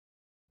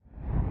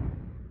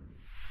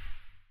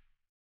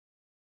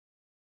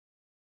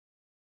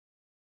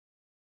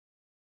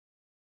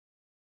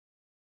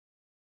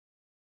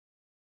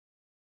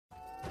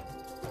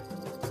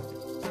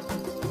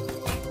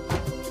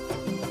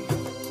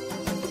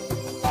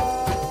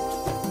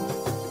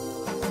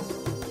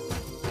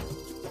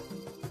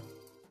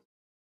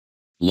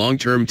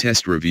Long-term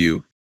test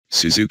review,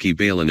 Suzuki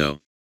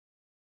Baleno.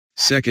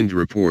 Second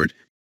report,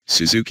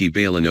 Suzuki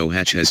Baleno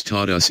hatch has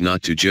taught us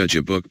not to judge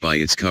a book by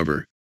its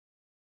cover.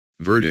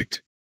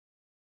 Verdict: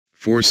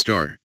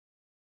 4-star.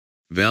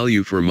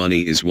 Value for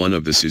money is one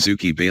of the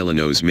Suzuki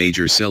Baleno's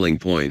major selling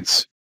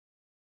points.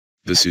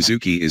 The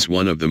Suzuki is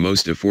one of the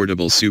most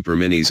affordable super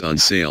minis on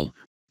sale,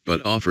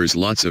 but offers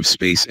lots of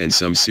space and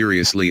some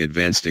seriously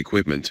advanced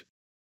equipment.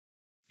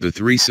 The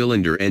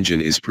 3-cylinder engine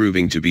is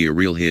proving to be a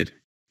real hit,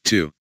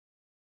 too.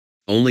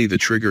 Only the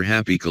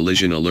trigger-happy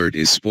collision alert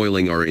is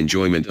spoiling our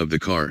enjoyment of the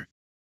car.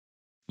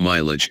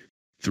 Mileage,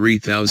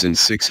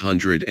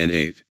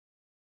 3,608.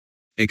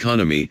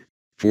 Economy,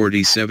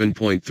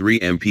 47.3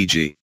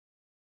 mpg.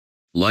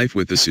 Life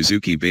with the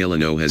Suzuki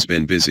Baleno has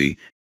been busy,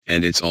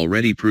 and it's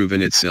already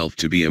proven itself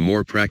to be a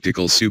more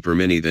practical super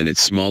mini than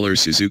its smaller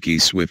Suzuki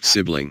Swift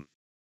sibling.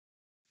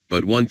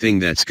 But one thing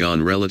that's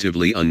gone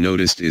relatively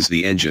unnoticed is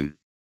the engine.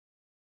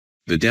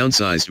 The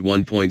downsized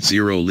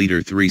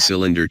 1.0-liter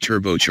 3-cylinder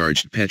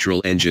turbocharged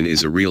petrol engine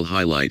is a real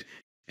highlight,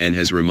 and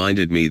has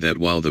reminded me that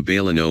while the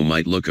Baleno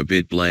might look a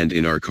bit bland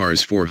in our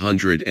car's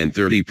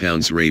 430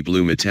 pounds ray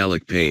blue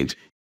metallic paint,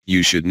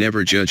 you should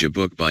never judge a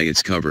book by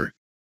its cover.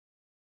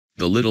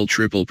 The little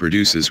triple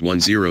produces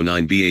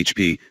 109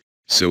 bhp,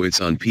 so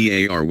it's on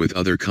par with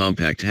other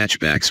compact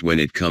hatchbacks when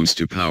it comes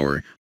to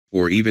power,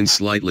 or even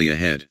slightly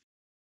ahead.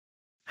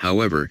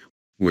 However,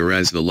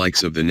 whereas the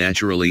likes of the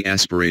naturally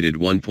aspirated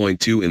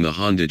 1.2 in the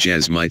Honda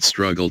Jazz might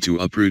struggle to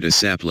uproot a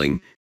sapling,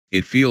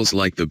 it feels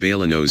like the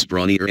Baleno's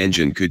brawnier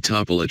engine could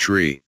topple a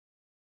tree.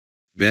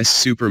 Best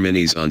super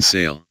minis on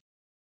sale.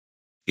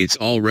 It's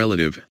all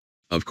relative,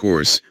 of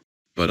course,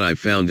 but I've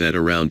found that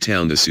around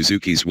town the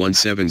Suzuki's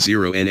 170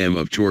 Nm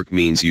of torque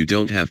means you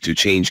don't have to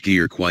change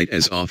gear quite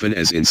as often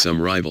as in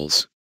some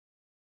rivals.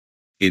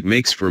 It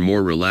makes for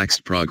more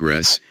relaxed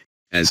progress,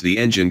 as the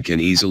engine can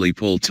easily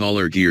pull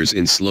taller gears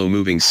in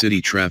slow-moving city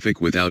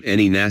traffic without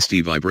any nasty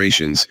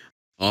vibrations,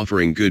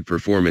 offering good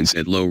performance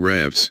at low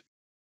revs.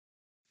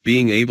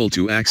 Being able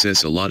to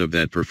access a lot of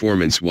that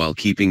performance while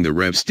keeping the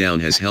revs down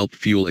has helped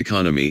fuel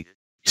economy,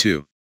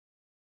 too.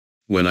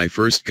 When I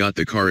first got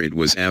the car it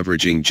was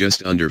averaging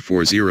just under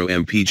 40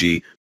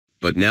 mpg,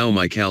 but now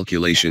my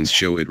calculations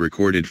show it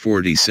recorded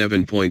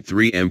 47.3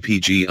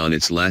 mpg on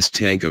its last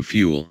tank of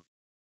fuel.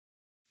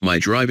 My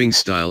driving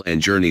style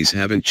and journeys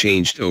haven't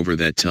changed over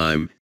that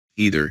time,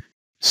 either,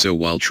 so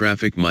while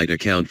traffic might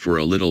account for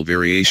a little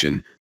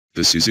variation,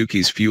 the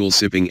Suzuki's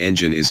fuel-sipping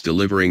engine is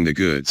delivering the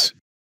goods.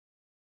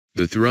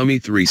 The thrummy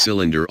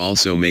 3-cylinder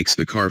also makes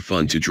the car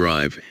fun to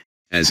drive,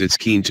 as it's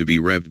keen to be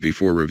revved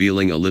before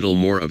revealing a little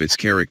more of its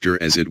character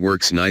as it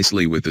works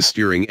nicely with the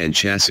steering and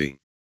chassis.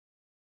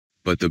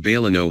 But the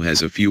Baleno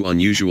has a few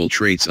unusual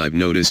traits I've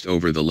noticed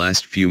over the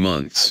last few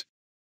months.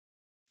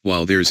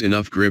 While there's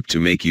enough grip to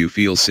make you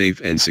feel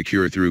safe and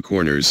secure through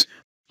corners,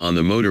 on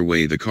the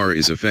motorway the car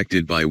is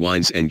affected by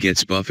winds and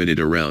gets buffeted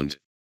around.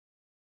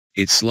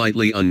 It's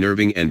slightly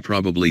unnerving and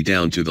probably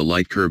down to the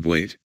light curb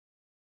weight.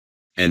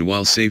 And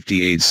while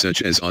safety aids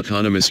such as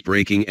autonomous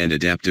braking and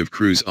adaptive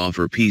cruise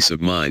offer peace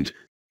of mind,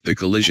 the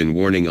collision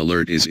warning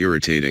alert is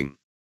irritating.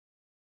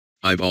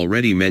 I've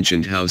already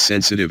mentioned how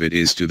sensitive it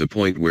is to the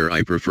point where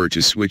I prefer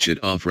to switch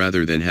it off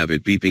rather than have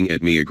it beeping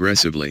at me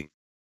aggressively.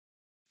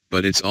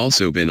 But it's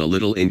also been a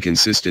little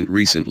inconsistent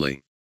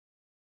recently.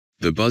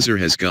 The buzzer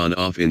has gone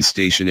off in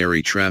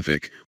stationary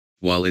traffic,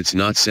 while it's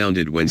not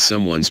sounded when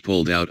someone's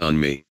pulled out on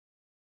me.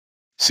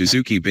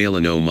 Suzuki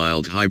Baleno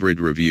mild hybrid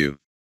review.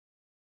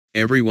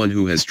 Everyone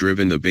who has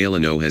driven the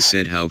Baleno has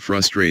said how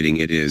frustrating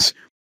it is,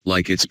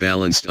 like it's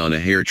balanced on a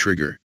hair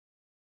trigger.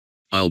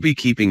 I'll be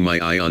keeping my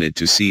eye on it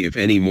to see if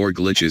any more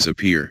glitches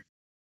appear.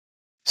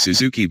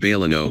 Suzuki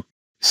Baleno,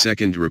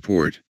 second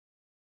report.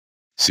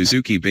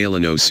 Suzuki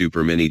Baleno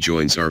Super Mini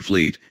joins our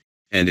fleet,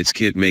 and its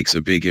kit makes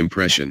a big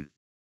impression.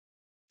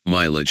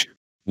 Mileage,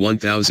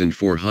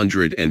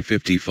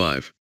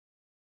 1,455.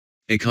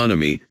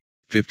 Economy,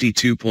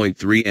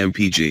 52.3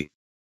 mpg.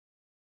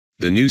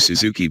 The new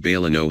Suzuki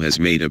Baleno has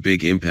made a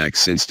big impact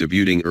since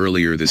debuting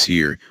earlier this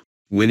year,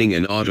 winning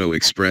an Auto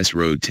Express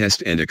road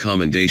test and a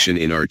commendation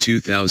in our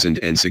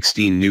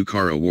 2016 New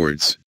Car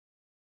Awards.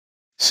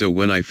 So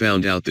when I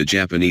found out the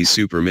Japanese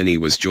Super Mini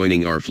was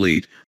joining our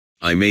fleet,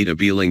 I made a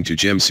beeline to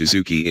Gem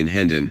Suzuki in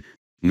Hendon,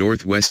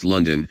 northwest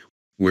London,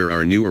 where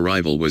our new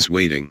arrival was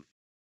waiting.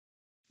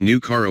 New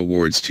Car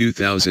Awards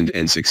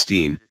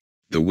 2016,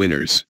 the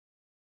winners.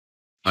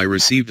 I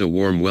received a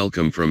warm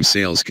welcome from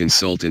sales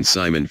consultant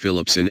Simon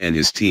Phillipson and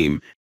his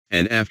team,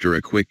 and after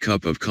a quick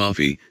cup of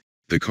coffee,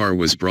 the car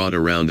was brought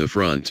around the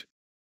front.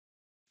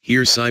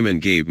 Here Simon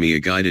gave me a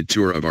guided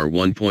tour of our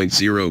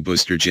 1.0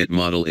 Boosterjet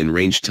model in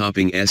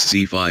range-topping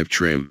SZ5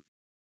 trim.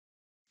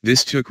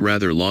 This took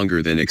rather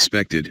longer than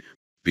expected,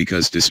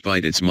 because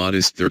despite its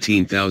modest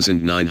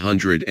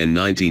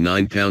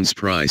 £13,999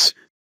 price,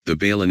 the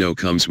Baleno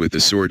comes with the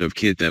sort of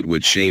kit that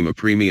would shame a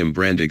premium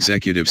brand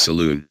executive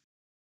saloon.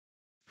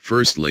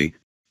 Firstly,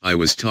 I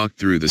was talked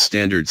through the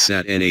standard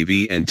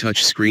SAT-NAV and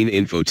touchscreen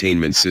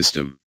infotainment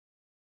system.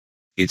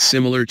 It's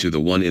similar to the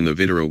one in the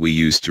Vitara we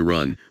used to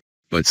run,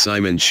 but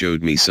Simon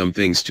showed me some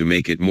things to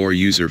make it more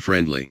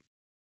user-friendly.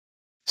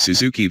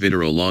 Suzuki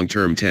Vitero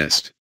long-term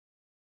test.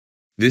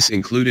 This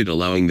included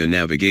allowing the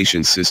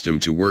navigation system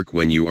to work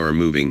when you are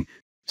moving,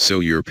 so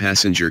your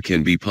passenger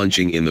can be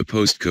punching in the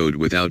postcode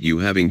without you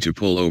having to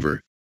pull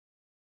over.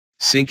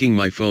 Syncing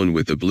my phone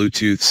with the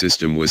Bluetooth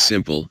system was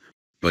simple,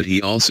 but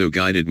he also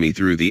guided me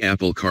through the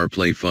Apple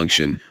CarPlay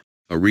function,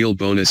 a real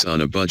bonus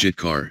on a budget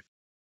car.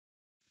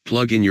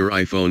 Plug in your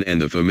iPhone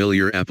and the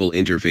familiar Apple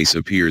interface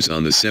appears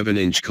on the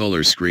 7-inch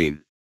color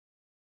screen.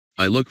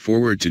 I look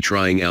forward to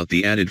trying out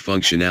the added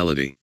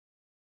functionality.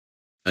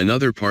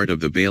 Another part of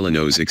the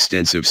Baleno's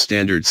extensive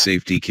standard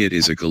safety kit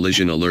is a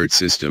collision alert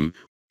system,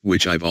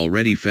 which I've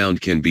already found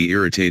can be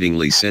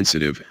irritatingly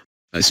sensitive,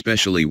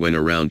 especially when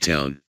around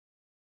town.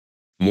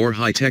 More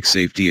high-tech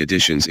safety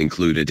additions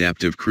include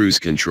adaptive cruise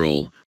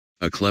control,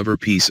 a clever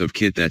piece of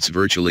kit that's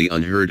virtually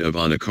unheard of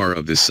on a car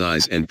of this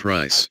size and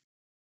price.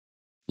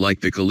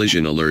 Like the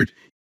collision alert,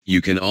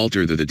 you can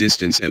alter the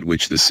distance at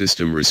which the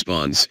system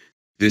responds,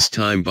 this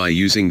time by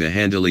using the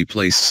handily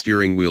placed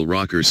steering wheel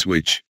rocker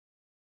switch.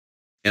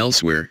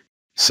 Elsewhere,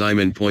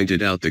 Simon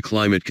pointed out the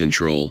climate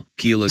control,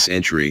 keyless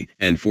entry,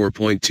 and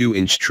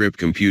 4.2-inch trip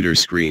computer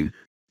screen,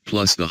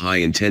 plus the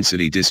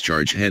high-intensity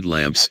discharge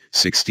headlamps,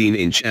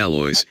 16-inch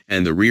alloys,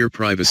 and the rear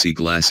privacy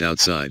glass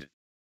outside.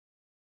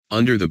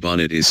 Under the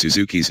bonnet is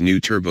Suzuki's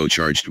new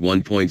turbocharged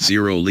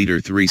 1.0-liter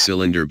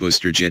 3-cylinder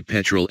boosterjet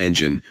petrol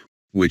engine,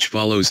 which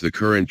follows the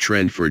current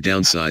trend for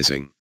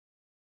downsizing.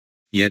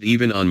 Yet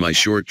even on my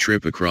short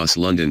trip across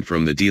London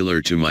from the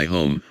dealer to my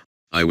home,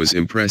 I was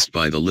impressed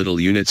by the little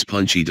unit's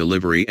punchy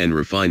delivery and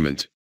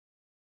refinement.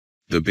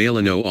 The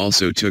Baleno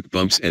also took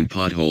bumps and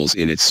potholes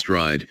in its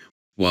stride,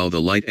 while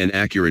the light and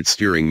accurate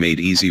steering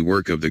made easy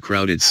work of the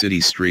crowded city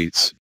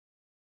streets.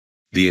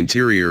 The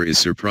interior is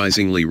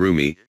surprisingly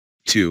roomy,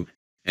 too,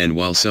 and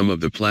while some of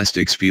the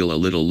plastics feel a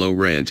little low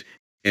rent,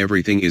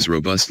 everything is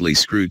robustly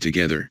screwed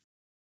together.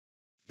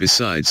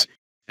 Besides,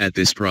 at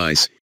this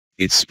price,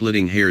 it's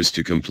splitting hairs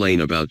to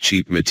complain about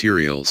cheap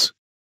materials.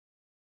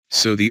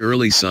 So the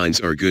early signs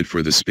are good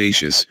for the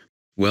spacious,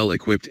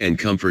 well-equipped and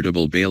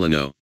comfortable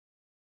Baleno.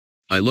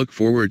 I look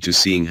forward to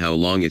seeing how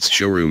long its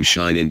showroom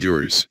shine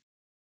endures.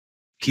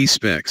 Key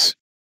specs.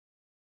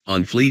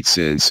 On fleet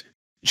since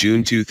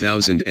June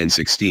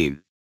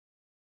 2016.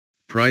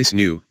 Price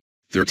new,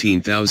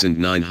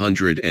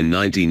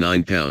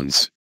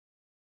 £13,999.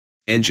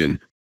 Engine,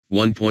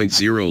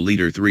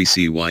 1.0-liter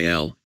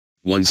 3CYL,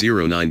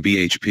 109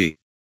 bhp.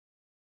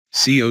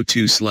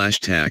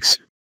 CO2/tax,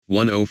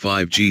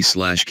 105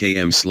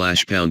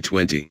 g/km/pound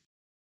 20.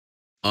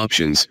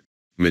 Options,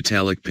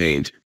 metallic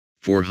paint,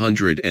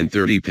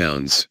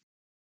 £430.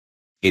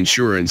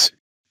 Insurance,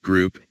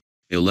 group,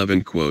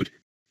 11 quote,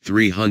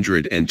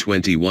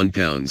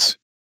 £321.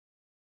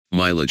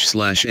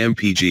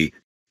 Mileage/mpg,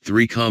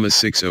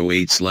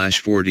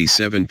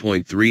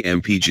 3,608/47.3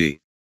 mpg.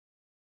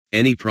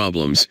 Any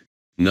problems?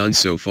 None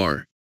so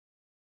far.